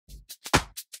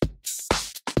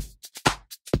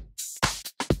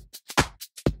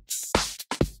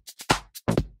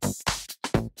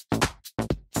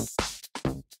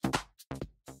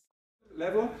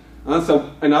level.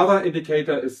 So another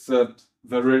indicator is the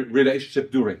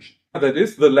relationship duration. That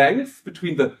is the length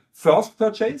between the first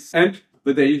purchase and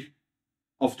the day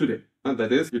of today. And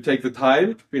that is, you take the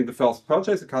time between the first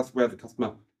purchase, where the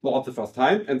customer bought the first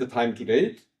time, and the time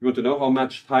today. You want to know how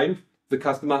much time the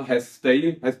customer has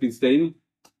been staying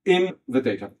in the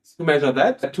database. To measure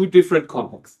that, at two different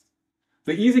contexts.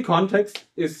 The easy context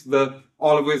is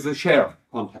always the share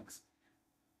context,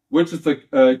 which is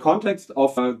the context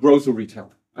of grocery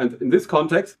retail. And in this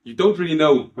context, you don't really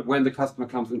know when the customer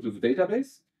comes into the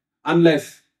database,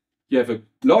 unless you have a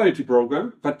loyalty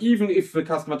program. But even if the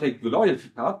customer takes the loyalty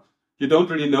card, you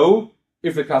don't really know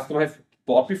if the customer has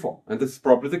bought before. And this is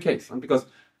probably the case, because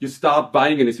you start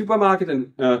buying in a supermarket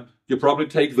and you probably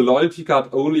take the loyalty card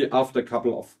only after a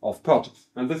couple of purchases.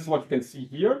 And this is what you can see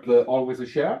here, always a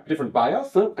share, different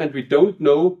buyers, and we don't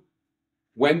know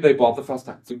when they bought the first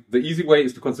time. So the easy way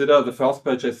is to consider the first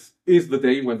purchase is the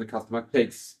day when the customer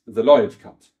takes the loyalty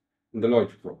card in the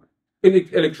loyalty program. In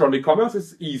electronic commerce,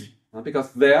 it's easy,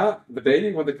 because there, the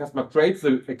day when the customer creates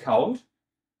the account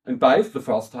and buys the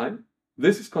first time,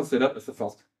 this is considered as the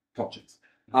first purchase.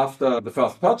 After the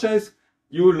first purchase,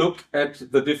 you look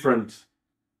at the different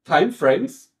time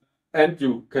frames and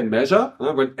you can measure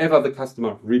whenever the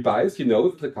customer rebuys, you know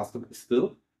that the customer is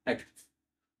still active.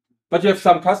 But you have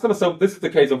some customers, so this is the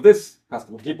case of this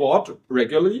customer. He bought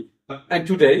regularly, and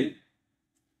today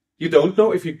you don't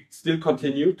know if he still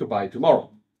continue to buy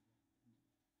tomorrow.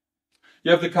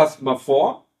 You have the customer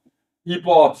 4. He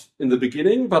bought in the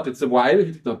beginning, but it's a while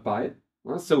he did not buy.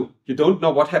 So you don't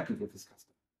know what happened with this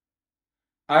customer.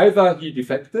 Either he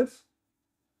defected,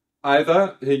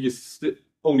 either he is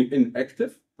only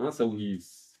inactive, so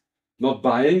he's not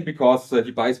buying because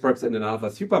he buys perhaps in another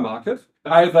supermarket.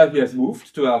 Either he has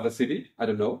moved to another city, I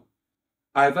don't know.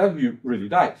 Either he really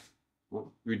died.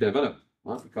 We never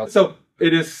know. So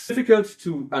it is difficult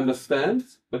to understand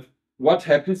what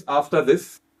happens after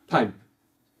this time.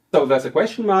 So there's a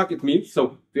question mark. It means,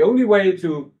 so the only way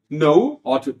to know,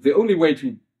 or the only way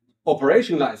to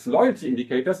operationalize loyalty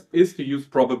indicators is to use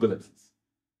probabilities.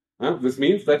 This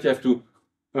means that you have to,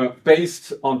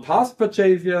 based on past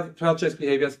purchase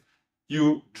behaviors,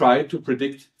 you try to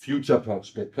predict future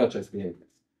purchase behaviors.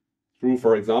 Through,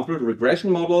 for example,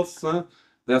 regression models.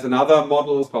 There's another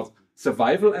model called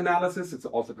survival analysis. It's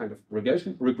also kind of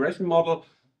regression model.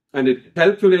 And it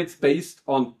calculates based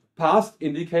on past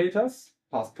indicators,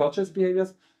 past purchase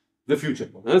behaviors, the future.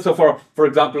 So for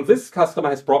example, this customer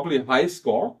has probably a high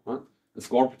score, a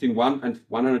score between 1 and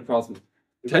 100%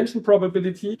 retention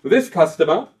probability. This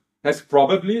customer has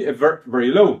probably a very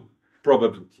low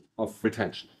probability of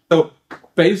retention. So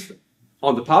based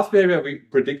on the past behavior, we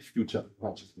predict future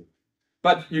purchase behavior.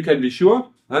 But you can be sure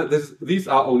these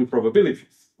are only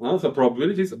probabilities. So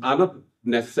probabilities are not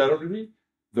necessarily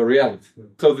the reality.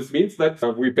 So this means that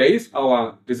we base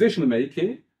our decision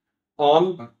making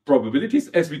on probabilities,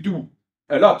 as we do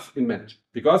a lot in management,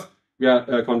 because we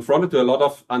are confronted to a lot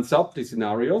of uncertainty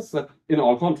scenarios in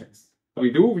all contexts.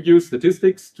 We use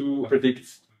statistics to predict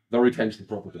the retention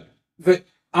probability. The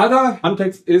other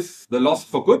context is the loss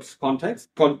for goods context,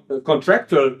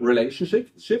 contractual relationship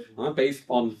based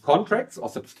on contracts or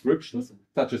subscriptions,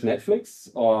 such as Netflix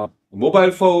or a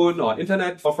mobile phone or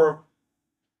internet offer,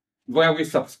 where we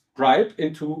subscribe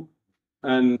into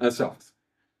a service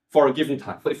for a given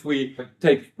time. If we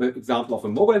take the example of a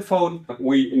mobile phone,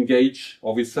 we engage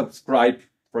or we subscribe,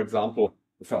 for example,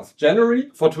 the 1st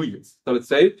January for 2 years. So let's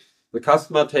say the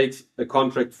customer takes a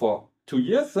contract for 2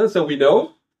 years, so we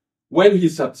know when he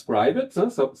subscribed,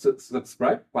 so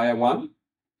subscribed via 1,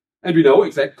 and we know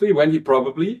exactly when he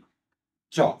probably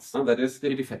charts, that is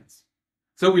the defects.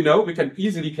 So we know we can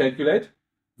easily calculate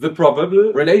the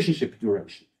probable relationship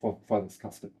duration for this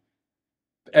customer,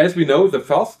 as we know the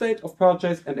first date of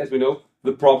purchase and as we know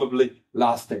the probably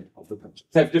last date of the purchase.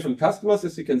 We have different customers,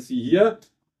 as you can see here,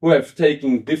 who have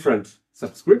taken different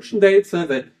subscription dates.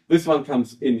 This one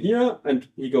comes in here and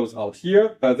he goes out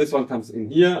here. This one comes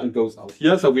in here and goes out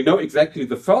here. So we know exactly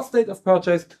the first date of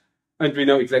purchase and we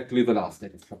know exactly the last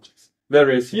date of purchase.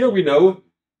 Whereas here we know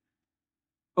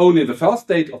only the first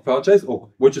date of purchase, or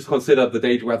which is considered the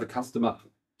date where the customer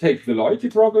takes the loyalty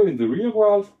program in the real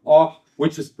world, or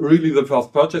which is really the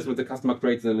first purchase when the customer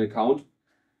creates an account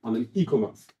on an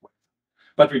e-commerce.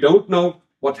 But we don't know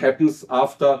what happens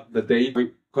after the day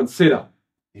we consider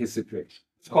his situation.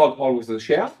 It's called always a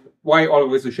share. Why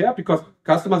always a share? Because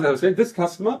customers, as I said, this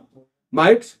customer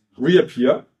might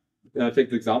reappear. Take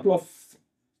the example of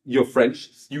your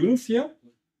French students here.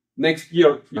 Next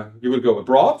year, you will go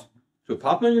abroad to a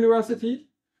partner university.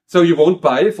 So you won't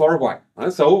buy for a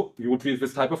while. So you would be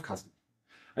this type of customer.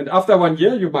 And after 1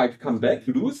 year, you might come back,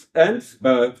 lose, and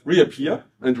reappear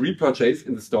and repurchase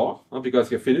in the store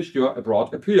because you finished your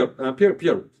abroad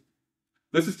period.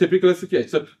 This is typical a situation.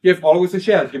 So you have always a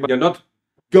share. You're not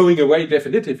going away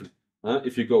definitively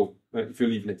if you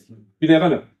leave next year. You never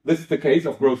know. This is the case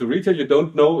of grocery retail. You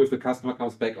don't know if the customer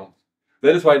comes back or not.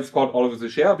 That is why it's called always a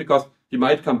share, because he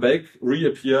might come back,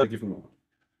 reappear at a given moment.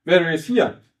 Whereas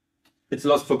here, it's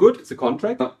lost for good. It's a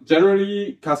contract.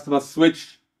 Generally, customers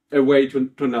switch away to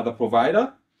another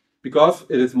provider because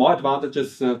it is more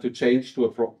advantageous to change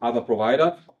to other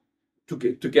provider to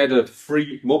get a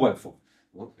free mobile phone.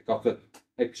 Because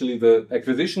actually the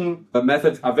acquisition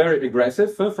methods are very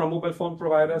aggressive from mobile phone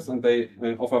providers, and they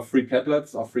offer free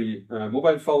tablets or free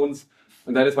mobile phones.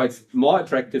 And that is why it's more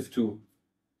attractive to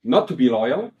not to be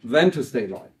loyal than to stay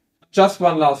loyal. Just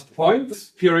one last point. This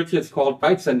period here is called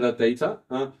right-centered data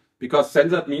because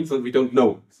centered means that we don't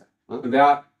know. There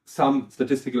are some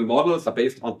statistical models are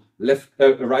based on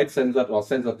right-centered or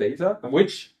centered data,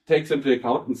 which takes into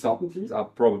account uncertainties, are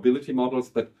probability models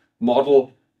that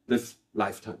model this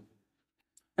lifetime.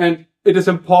 And it is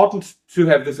important to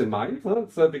have this in mind,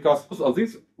 because of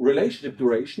this relationship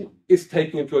duration is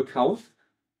taken into account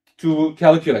to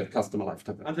calculate customer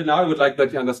lifetime. Until now, I would like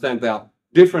that you understand there are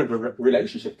different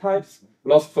relationship types,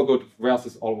 lost for good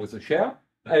versus always a share.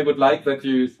 I would like that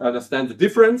you understand the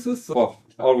differences of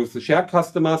always a share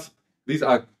customers. These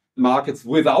are markets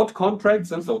without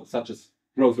contracts, and so such as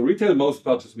grocery retail, most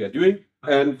purchases we are doing.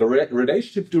 And the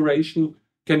relationship duration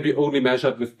can be only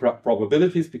measured with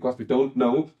probabilities because we don't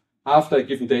know after a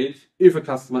given date if a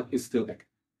customer is still active.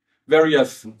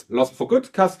 Various lost for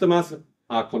good customers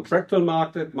are contractual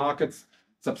markets,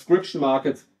 subscription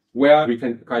markets, where we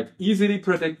can quite easily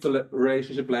predict the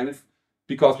relationship length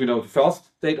because we know the first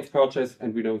date of purchase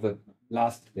and we know the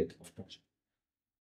last date of purchase.